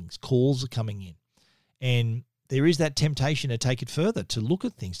other things. Calls are coming in. And there is that temptation to take it further, to look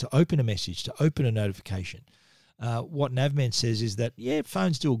at things, to open a message, to open a notification. What Navman says is that, yeah,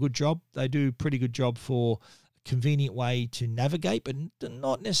 phones do a good job. They do a pretty good job for a convenient way to navigate, but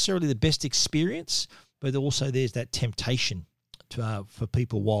not necessarily the best experience. But also there's that temptation for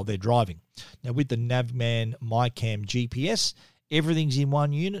people while they're driving. Now, with the Navman MyCam GPS, everything's in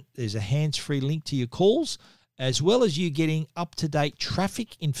one unit. There's a hands-free link to your calls, as well as you getting up-to-date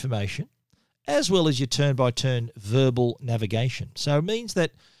traffic information, as well as your turn-by-turn verbal navigation. So it means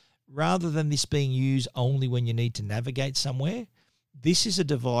that rather than this being used only when you need to navigate somewhere, this is a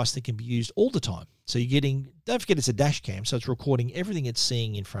device that can be used all the time. So you're getting, don't forget it's a dash cam, so it's recording everything it's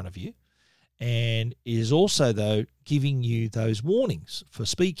seeing in front of you. And it is also, though, giving you those warnings for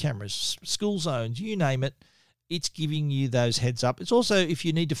speed cameras, school zones, you name it. it's giving you those heads up. It's also, if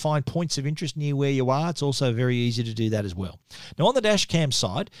you need to find points of interest near where you are, it's also very easy to do that as well. Now, on the dash cam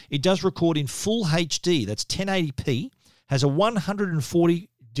side, it does record in full HD. That's 1080p, has a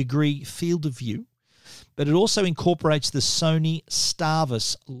 140-degree field of view, but it also incorporates the Sony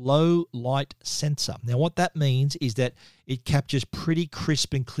Starvis low light sensor. Now, what that means is that it captures pretty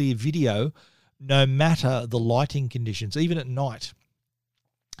crisp and clear video no matter the lighting conditions, even at night.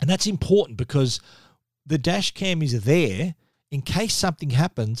 And that's important because the dash cam is there in case something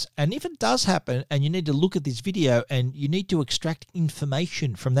happens. And if it does happen and you need to look at this video and you need to extract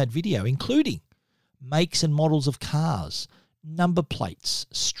information from that video, including makes and models of cars, number plates,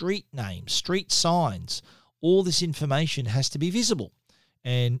 street names, street signs, all this information has to be visible.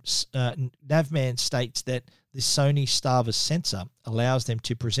 And Navman states that the Sony Starvis sensor allows them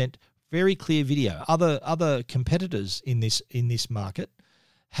to present very clear video. Other competitors in this market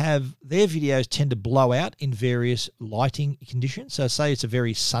have their videos tend to blow out in various lighting conditions. So say it's a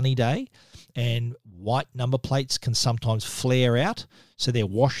very sunny day and white number plates can sometimes flare out, so they're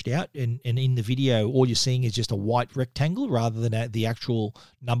washed out, and in the video all you're seeing is just a white rectangle rather than the actual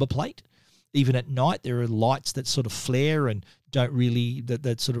number plate. Even at night there are lights that sort of flare and don't really,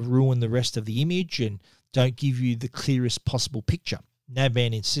 that sort of ruin the rest of the image and don't give you the clearest possible picture.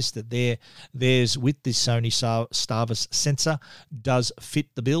 Navman insists that theirs with this Sony Starvis sensor does fit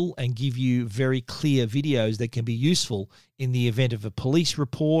the bill and give you very clear videos that can be useful in the event of a police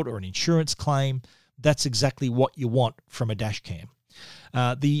report or an insurance claim. That's exactly what you want from a dash cam.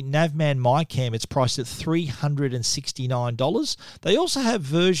 The Navman MyCam, it's priced at $369. They also have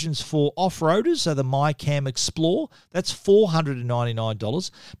versions for off-roaders, so the MyCam Explore, that's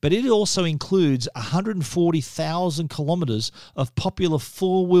 $499, but it also includes 140,000 kilometres of popular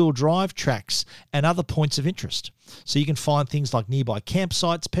four-wheel drive tracks and other points of interest. So you can find things like nearby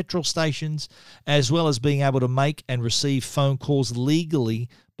campsites, petrol stations, as well as being able to make and receive phone calls legally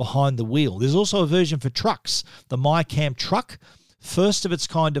behind the wheel. There's also a version for trucks, the MyCam Truck, first of its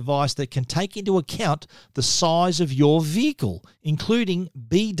kind device that can take into account the size of your vehicle, including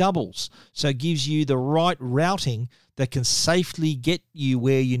B doubles. So it gives you the right routing that can safely get you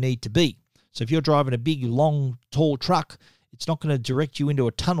where you need to be. So if you're driving a big, long, tall truck, it's not going to direct you into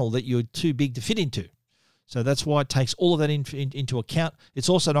a tunnel that you're too big to fit into. So that's why it takes all of that into account. It's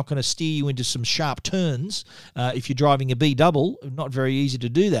also not going to steer you into some sharp turns. If you're driving a B double, not very easy to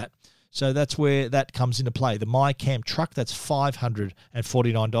do that. So that's where that comes into play. The MyCam Truck, that's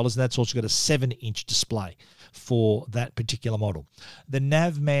 $549, and that's also got a 7-inch display for that particular model. The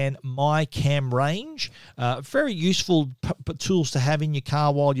Navman MyCam range, very useful tools to have in your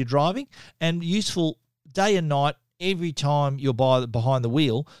car while you're driving, and useful day and night every time you're behind the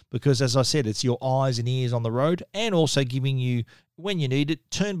wheel, because, as I said, it's your eyes and ears on the road, and also giving you, when you need it,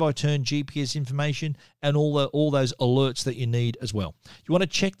 turn-by-turn GPS information and all those alerts that you need as well. You want to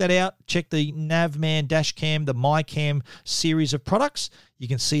check that out? Check the Navman Dashcam, the MyCam series of products. You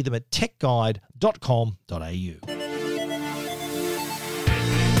can see them at techguide.com.au.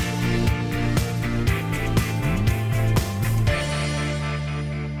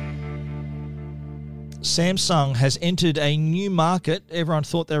 Samsung has entered a new market. Everyone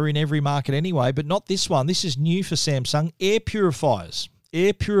thought they were in every market anyway, but not this one. This is new for Samsung, air purifiers.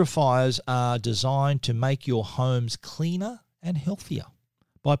 Air purifiers are designed to make your homes cleaner and healthier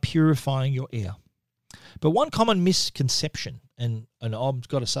by purifying your air. But one common misconception, and I've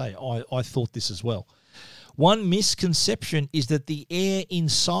got to say, I thought this as well. One misconception is that the air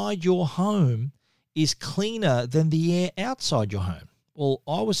inside your home is cleaner than the air outside your home. Well,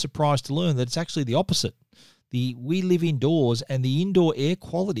 I was surprised to learn that it's actually the opposite. We live indoors, and the indoor air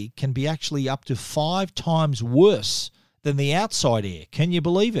quality can be actually up to 5 times worse than the outside air. Can you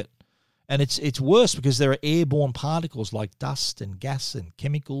believe it? And it's worse because there are airborne particles like dust and gas and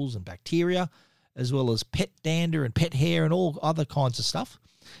chemicals and bacteria, as well as pet dander and pet hair and all other kinds of stuff.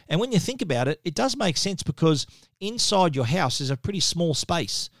 And when you think about it, it does make sense, because inside your house is a pretty small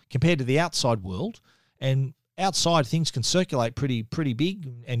space compared to the outside world, and outside, things can circulate pretty big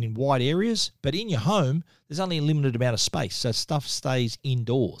and in wide areas, but in your home, there's only a limited amount of space, so stuff stays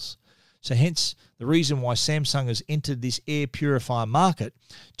indoors. So hence the reason why Samsung has entered this air purifier market,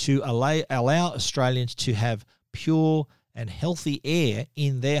 to allow Australians to have pure and healthy air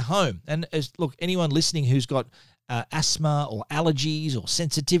in their home. And look, anyone listening who's got asthma or allergies or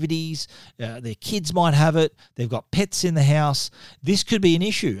sensitivities, their kids might have it, they've got pets in the house, this could be an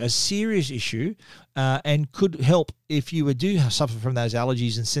issue, a serious issue, and could help if you do suffer from those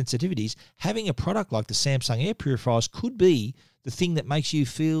allergies and sensitivities. Having a product like the Samsung air purifiers could be the thing that makes you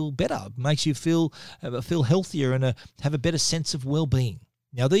feel better, makes you feel healthier and have a better sense of well-being.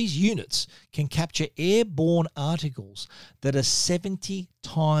 Now, these units can capture airborne articles that are 70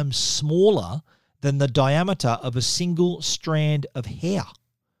 times smaller than the diameter of a single strand of hair.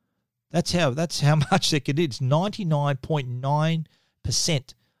 That's how much they can do. It's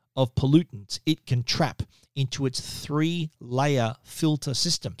 99.9% of pollutants it can trap into its 3-layer filter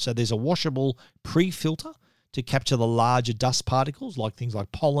system. So there's a washable pre-filter to capture the larger dust particles like things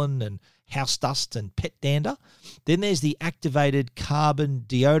like pollen and house dust and pet dander. Then there's the activated carbon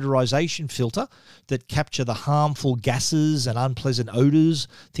deodorization filter that capture the harmful gases and unpleasant odors,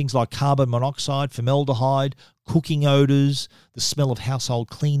 things like carbon monoxide, formaldehyde, cooking odors, the smell of household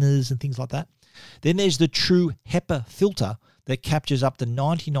cleaners and things like that. Then there's the true HEPA filter that captures up to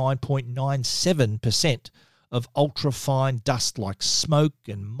 99.97% of ultrafine dust like smoke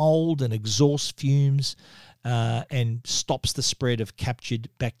and mold and exhaust fumes, and stops the spread of captured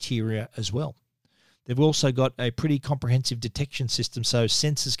bacteria as well. They've also got a pretty comprehensive detection system, so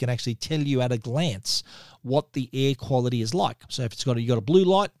sensors can actually tell you at a glance what the air quality is like. So if you got a blue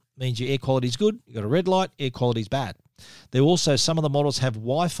light, means your air quality is good. You got a red light, air quality is bad. Some of the models have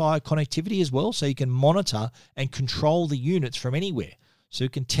Wi-Fi connectivity as well, so you can monitor and control the units from anywhere. So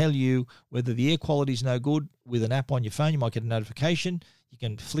it can tell you whether the air quality is no good with an app on your phone. You might get a notification. You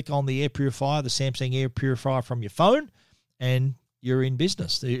can flick on the air purifier, the Samsung air purifier from your phone, and you're in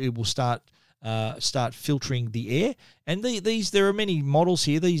business. It will start filtering the air. And there are many models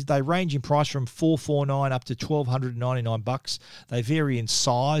here. They range in price from $449 up to $1,299. They vary in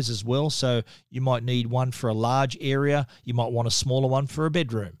size as well. So you might need one for a large area. You might want a smaller one for a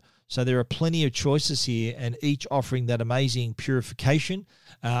bedroom. So there are plenty of choices here, and each offering that amazing purification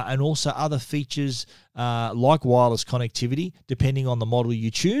and also other features like wireless connectivity, depending on the model you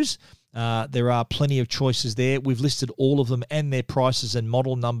choose. There are plenty of choices there. We've listed all of them and their prices and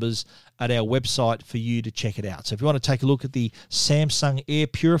model numbers at our website for you to check it out. So if you want to take a look at the Samsung air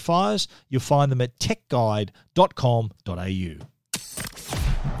purifiers, you'll find them at techguide.com.au.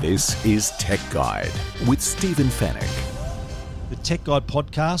 This is Tech Guide with Stephen Fenech. The Tech Guide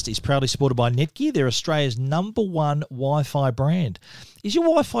podcast is proudly supported by Netgear. They're Australia's #1 Wi-Fi brand. Is your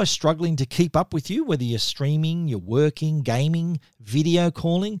Wi-Fi struggling to keep up with you, whether you're streaming, you're working, gaming, video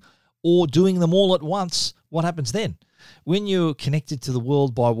calling, or doing them all at once? What happens then? When you're connected to the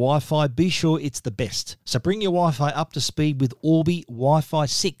world by Wi-Fi, be sure it's the best. So bring your Wi-Fi up to speed with Orbi Wi-Fi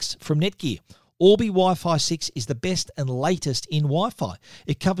 6 from Netgear. Orbi Wi-Fi 6 is the best and latest in Wi-Fi.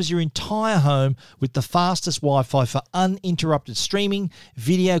 It covers your entire home with the fastest Wi-Fi for uninterrupted streaming,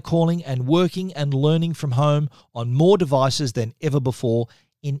 video calling, and working and learning from home on more devices than ever before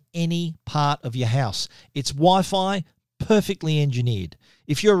in any part of your house. It's Wi-Fi perfectly engineered.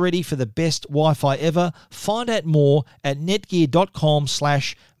 If you're ready for the best Wi-Fi ever, find out more at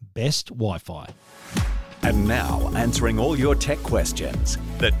netgear.com/best Wi-Fi. And now, answering all your tech questions,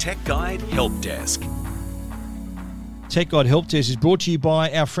 the Tech Guide Help Desk. Tech Guide Help Desk is brought to you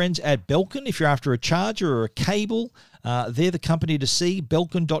by our friends at Belkin. If you're after a charger or a cable, they're the company to see,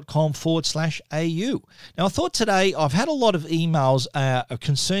 belkin.com/au. Now, I thought today I've had a lot of emails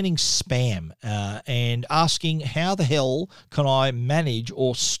concerning spam and asking how the hell can I manage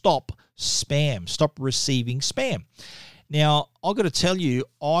or stop receiving spam. Now, I've got to tell you,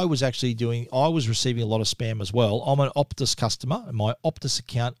 I was receiving a lot of spam as well. I'm an Optus customer, and my Optus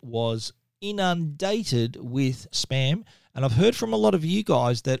account was inundated with spam. And I've heard from a lot of you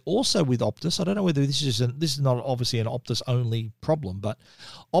guys that also with Optus, I don't know whether this is not obviously an Optus-only problem, but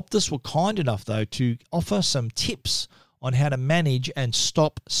Optus were kind enough, though, to offer some tips on how to manage and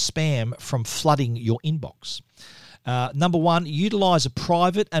stop spam from flooding your inbox. Number one, utilize a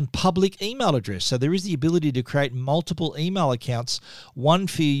private and public email address. So there is the ability to create multiple email accounts, one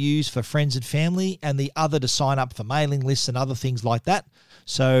for you use for friends and family and the other to sign up for mailing lists and other things like that.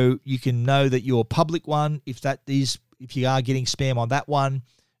 So you can know that your public one, if you are getting spam on that one,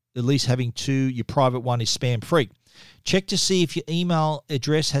 at least having two, your private one is spam free. Check to see if your email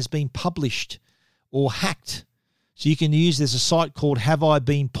address has been published or hacked. So you can there's a site called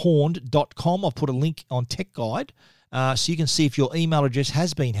haveibeenpawned.com. I've put a link on Tech Guide. So you can see if your email address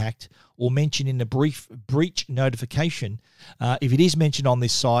has been hacked or mentioned in a brief breach notification. If it is mentioned on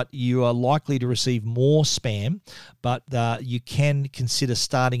this site, you are likely to receive more spam, but you can consider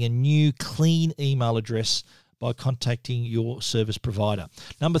starting a new clean email address by contacting your service provider.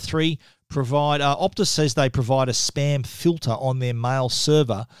 Number three, Optus says they provide a spam filter on their mail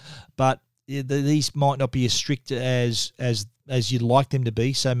server, but these might not be as strict as you'd like them to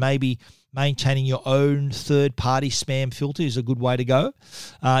be. So maybe maintaining your own third-party spam filter is a good way to go.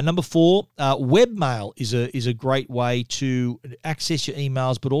 Number 4, webmail is a great way to access your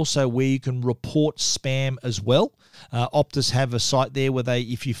emails, but also where you can report spam as well. Optus have a site there where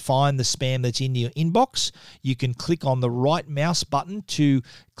if you find the spam that's in your inbox, you can click on the right mouse button to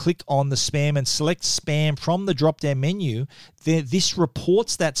click on the spam and select spam from the drop-down menu. This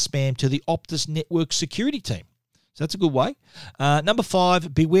reports that spam to the Optus network security team. So that's a good way. Number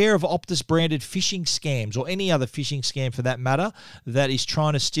 5, beware of Optus-branded phishing scams or any other phishing scam for that matter that is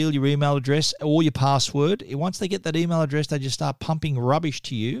trying to steal your email address or your password. Once they get that email address, they just start pumping rubbish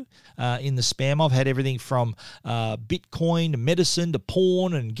to you in the spam. I've had everything from Bitcoin to medicine to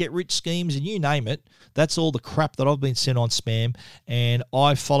porn and get-rich schemes and you name it. That's all the crap that I've been sent on spam, and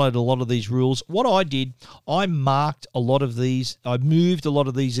I followed a lot of these rules. What I did, I marked a lot of these. I moved a lot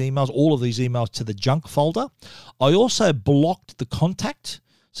of these emails, all of these emails, to the junk folder. I also blocked the contact.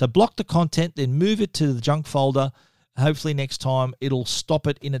 So block the content, then move it to the junk folder. Hopefully next time it'll stop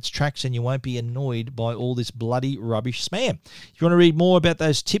it in its tracks and you won't be annoyed by all this bloody rubbish spam. If you want to read more about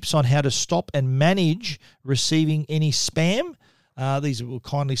those tips on how to stop and manage receiving any spam, these were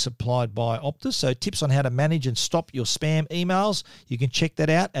kindly supplied by Optus. So tips on how to manage and stop your spam emails, you can check that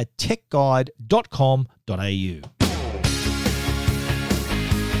out at techguide.com.au.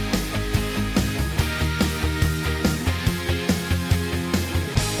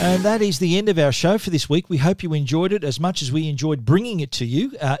 And that is the end of our show for this week. We hope you enjoyed it as much as we enjoyed bringing it to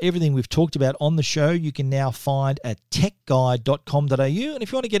you. Everything we've talked about on the show you can now find at techguide.com.au. And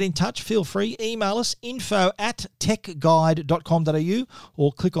if you want to get in touch, feel free, email us info@techguide.com.au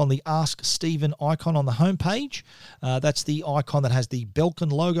or click on the Ask Stephen icon on the homepage. That's the icon that has the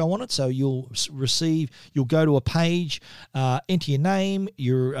Belkin logo on it. So you'll go to a page, enter your name,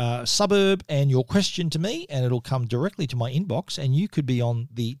 your suburb, and your question to me, and it'll come directly to my inbox, and you could be on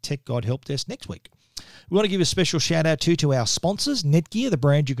the Tech Guide Help Desk next week. We want to give a special shout out to our sponsors, Netgear, the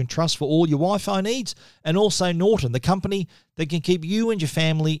brand you can trust for all your Wi-Fi needs, and also Norton, the company that can keep you and your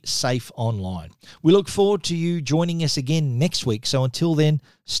family safe online. We look forward to you joining us again next week. So until then,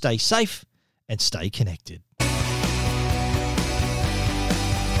 stay safe and stay connected.